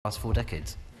last 4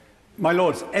 decades. My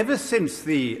Lords, ever since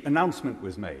the announcement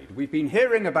was made, we've been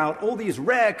hearing about all these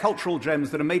rare cultural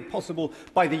gems that are made possible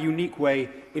by the unique way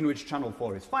in which Channel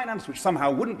 4 is financed, which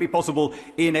somehow wouldn't be possible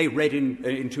in a red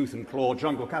in tooth and claw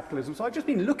jungle capitalism. So I've just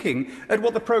been looking at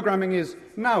what the programming is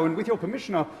now, and with your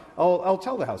permission, I'll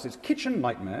tell the House. It's Kitchen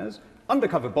Nightmares,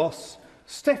 Undercover Boss,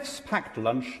 Steph's Packed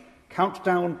Lunch,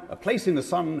 Countdown, A Place in the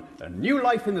Sun, A New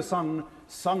Life in the Sun,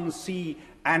 Sun, Sea,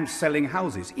 and Selling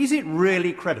Houses. Is it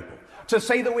really credible to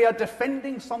say that we are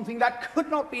defending something that could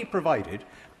not be provided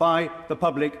by the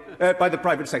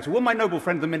private sector? Will my noble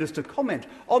friend the Minister comment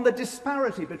on the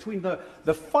disparity between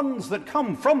the funds that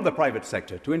come from the private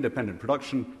sector to independent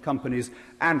production companies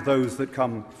and those that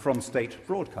come from state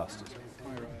broadcasters?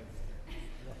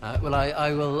 Well,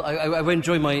 I won't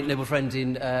join my noble friend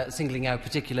in singling out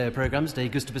particular programmes, de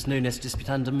gustibus non est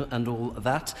disputandum and all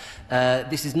that.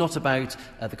 This is not about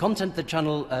the content that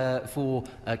Channel 4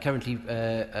 currently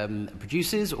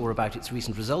produces or about its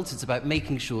recent results. It's about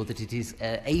making sure that it is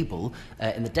able,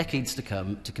 in the decades to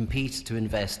come, to compete, to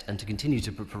invest and to continue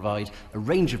to provide a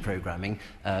range of programming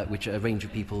which a range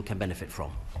of people can benefit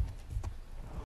from.